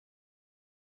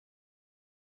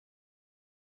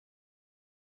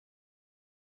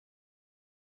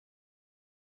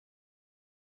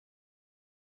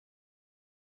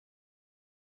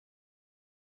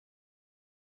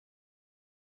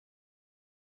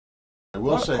I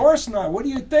will say, of course not. What do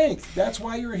you think? That's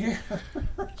why you're here.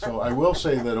 so I will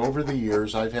say that over the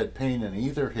years, I've had pain in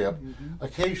either hip,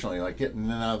 occasionally, like getting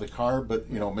in and out of the car, but,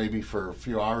 you know, maybe for a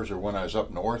few hours, or when I was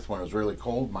up north, when it was really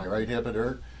cold, my right hip had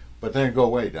hurt, but then it'd go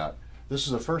away, Doc. This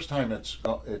is the first time it's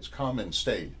come and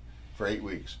stayed for 8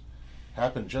 weeks.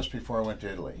 Happened just before I went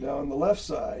to Italy. Now, on the left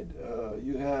side,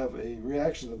 you have a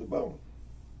reaction of the bone,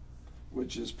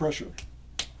 which is pressure.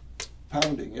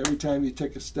 Pounding every time you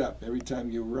take a step, every time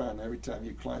you run, every time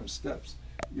you climb steps.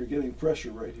 You're getting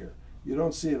pressure right here. You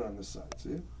don't see it on this side, see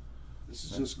it? This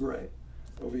is just gray.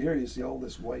 Over here you see all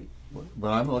this white. But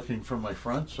I'm looking from my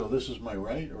front, so this is my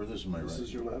right, or this is my right? This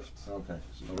is your left. Okay,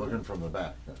 so I'm looking from the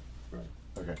back. Right.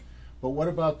 Okay. But what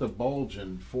about the bulge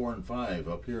in 4 and 5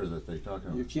 up here that they talk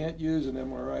about? You can't use an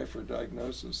MRI for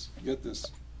diagnosis. Get this.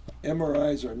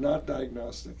 MRIs are not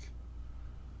diagnostic.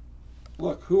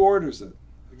 Look, who orders it?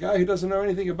 The guy who doesn't know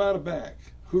anything about a back.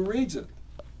 Who reads it?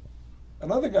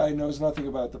 Another guy knows nothing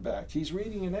about the back. He's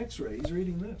reading an x-ray. He's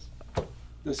reading this.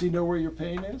 Does he know where your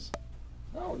pain is?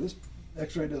 No, this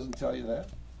x-ray doesn't tell you that.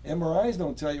 MRIs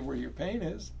don't tell you where your pain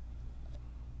is.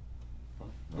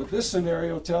 But this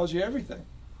scenario tells you everything.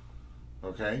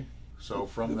 Okay, so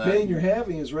from the that... pain you're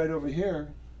having is right over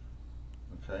here.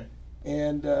 Okay.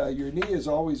 And your knee is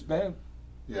always bent.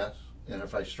 Yes, and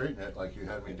if I straighten it like you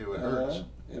had me do, it hurts.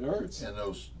 It hurts. And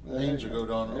those pains will go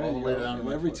down all the way down to and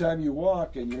my every foot. time you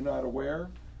walk and you're not aware,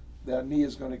 that knee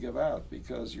is going to give out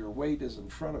because your weight is in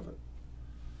front of it.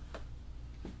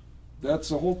 That's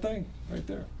the whole thing right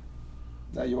there.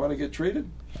 Now you want to get treated?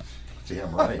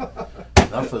 Damn right.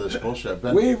 Enough of this bullshit.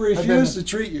 We refuse to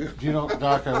treat you. You know,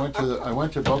 Doc, I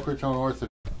went to Boca Raton Ortho.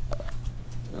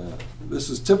 This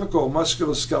is typical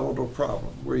musculoskeletal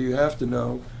problem where you have to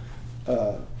know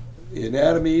the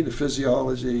anatomy, the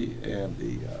physiology, and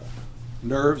the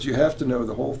nerves. You have to know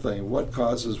the whole thing, what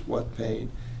causes what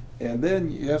pain. And then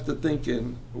you have to think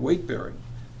in weight bearing.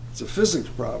 It's a physics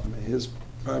problem. His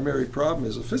primary problem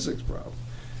is a physics problem.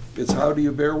 It's how do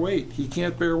you bear weight? He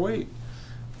can't bear weight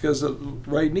because the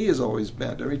right knee is always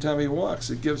bent. Every time he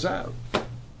walks, it gives out.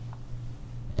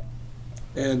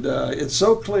 And it's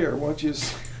so clear once you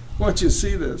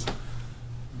see this.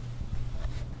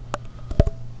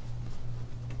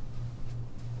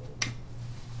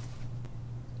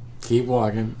 Keep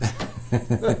walking.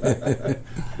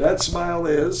 That smile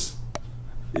is,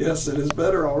 yes, it is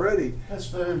better already. That's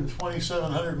better than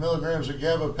 2,700 milligrams of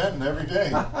gabapentin every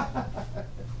day.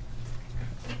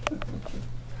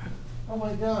 Oh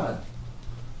my God.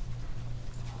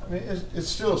 I mean, it's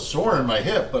still sore in my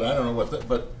hip, but I don't know what that,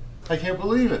 but I can't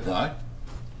believe it, Doc.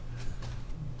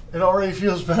 It already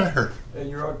feels better. And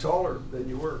you're taller than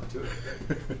you were, too.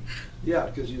 Yeah,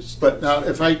 because you... But now,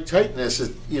 if I tighten this,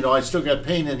 I still got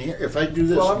pain in here. If I do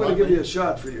this... Well, I'm going to give you a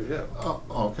shot for your hip. Oh,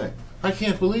 okay. I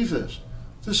can't believe this.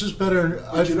 This is better.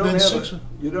 But you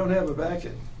don't have a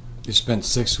backache. You spent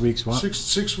 6 weeks, what?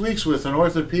 Six weeks with an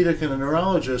orthopedic and a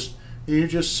neurologist. You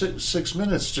just 6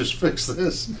 minutes just fix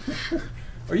this.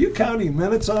 Are you counting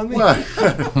minutes on me? What?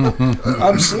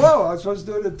 I'm slow. I'm supposed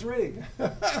to do it in 3.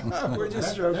 We're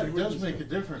just joking. That does make a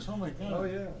difference. Oh my God. Oh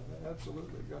yeah,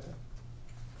 absolutely. Go ahead.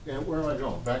 Yeah, where am I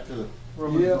going? Back to the...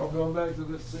 Yeah, I'm going back to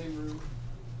this same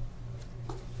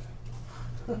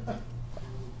room.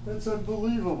 That's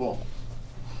unbelievable.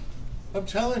 I'm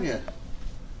telling you.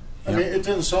 I mean, it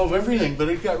didn't solve everything, but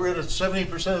it got rid of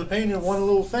 70% of the pain in one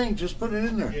little thing. Just put it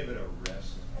in there. Give it a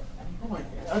rest. Oh my God.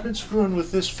 I've been screwing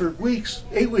with this for weeks,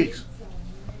 8 weeks.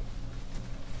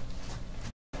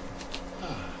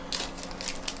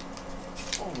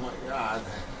 Oh my God.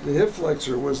 The hip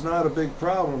flexor was not a big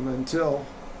problem until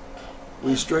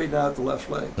we straightened out the left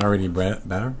leg. Already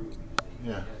better?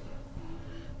 Yeah.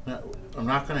 Now, I'm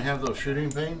not going to have those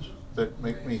shooting pains that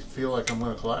make me feel like I'm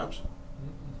going to collapse.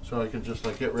 So I can just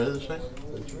like get rid of this thing?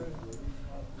 That's right.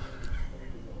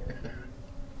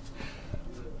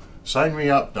 Sign me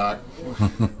up, Doc.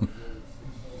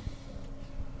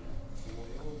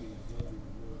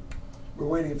 We're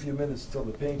waiting a few minutes until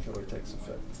the painkiller takes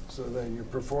effect, so then your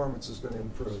performance is going to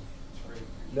improve.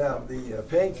 Now, the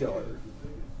painkiller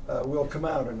will come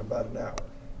out in about an hour.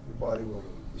 Your body will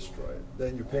destroy it.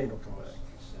 Then your pain will come back.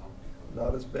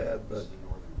 Not as bad, but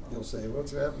you'll say,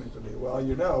 what's happening to me? Well,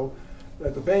 you know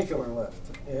that the painkiller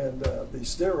left, and the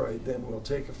steroid then will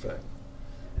take effect.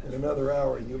 In another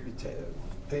hour, you'll be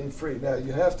pain-free. Now,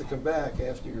 you have to come back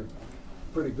after you're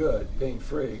pretty good,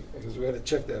 pain-free, because we had to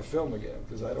check that film again,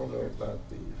 because I don't know about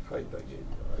the height I gave you.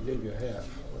 I gave you a half.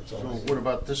 That's So all. what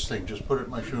about this thing? Just put it in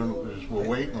my shoe and we'll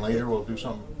wait and later we'll do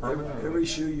something permanent? Every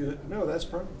shoe you... No, that's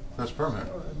permanent. That's permanent.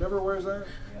 Oh, it never wears that?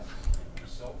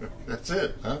 That's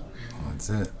it, huh? That's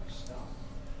it.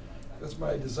 That's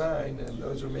my design, and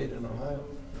those are made in Ohio.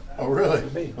 Oh, really?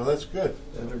 For me. Well, that's good.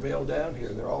 And they're mailed down here.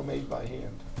 They're all made by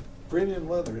hand. Premium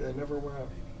leather. They never wear out.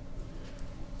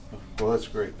 Well, that's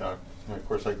great, Doc. And of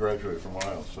course, I graduated from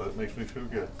Ohio, so it makes me feel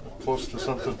good. I'm close to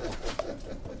something.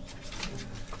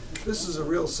 This is a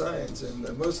real science,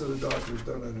 and most of the doctors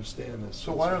don't understand this.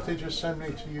 So why don't they just send me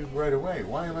to you right away?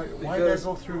 Why did I Because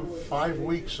go through 5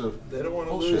 weeks of They don't want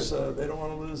to bullshit? lose. They don't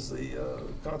want to lose the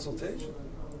consultation.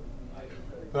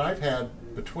 But I've had,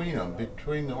 between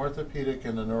the orthopedic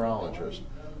and the neurologist,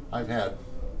 I've had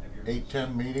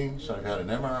 8-10 meetings. I've had an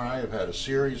MRI. I've had a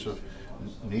series of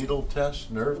needle tests,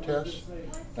 nerve tests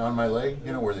down my leg,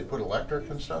 you know, where they put electric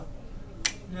and stuff.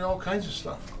 You know, all kinds of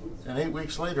stuff. And 8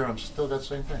 weeks later, I'm still got the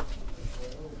same thing.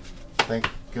 Thank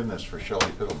goodness for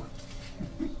Shelley Piddleman,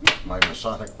 my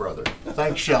Masonic brother.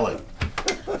 Thanks, Shelley.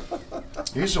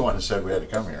 He's the one who said we had to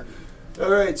come here.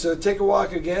 All right, so take a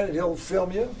walk again, and he'll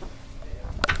film you.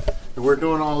 We're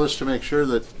doing all this to make sure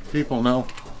that people know.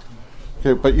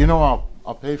 Okay, but you know,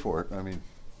 I'll pay for it. I mean,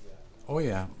 Oh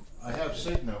yeah. I have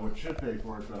Cigna, which should pay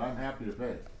for it, but I'm happy to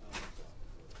pay.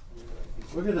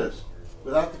 Look at this,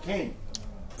 without the cane.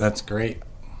 That's great.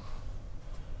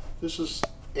 This is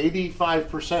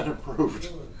 85% improved.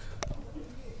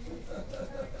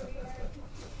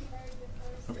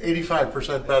 I'm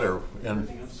 85% better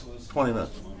in 20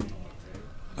 minutes.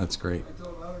 That's great.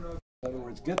 In other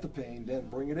words, get the pain, then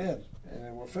bring it in, and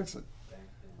then we'll fix it.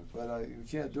 But you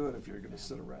can't do it if you're going to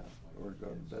sit around or go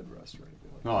to bed rest or anything.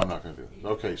 No, I'm not going to do it.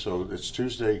 Okay, so it's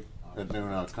Tuesday at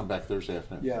noon. I'll come back Thursday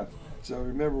afternoon. Yeah. So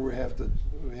remember, we have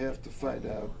to find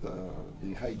out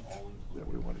the height that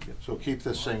we want to get. So keep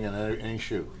this thing in any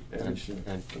shoe. Any shoe.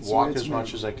 And That's the walk way it's as much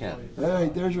made. as I can. All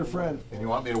right, there's your friend. And you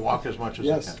want me to walk as much as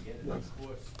Yes. I can? Yes.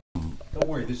 Don't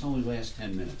worry, this only lasts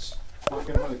 10 minutes. Walk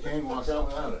in with a cane, walk out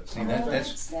without it. See,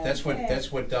 that's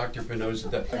what Dr.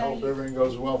 Pannozzo does. I hope everything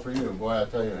goes well for you. Boy, I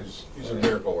tell you, he's a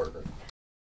miracle worker.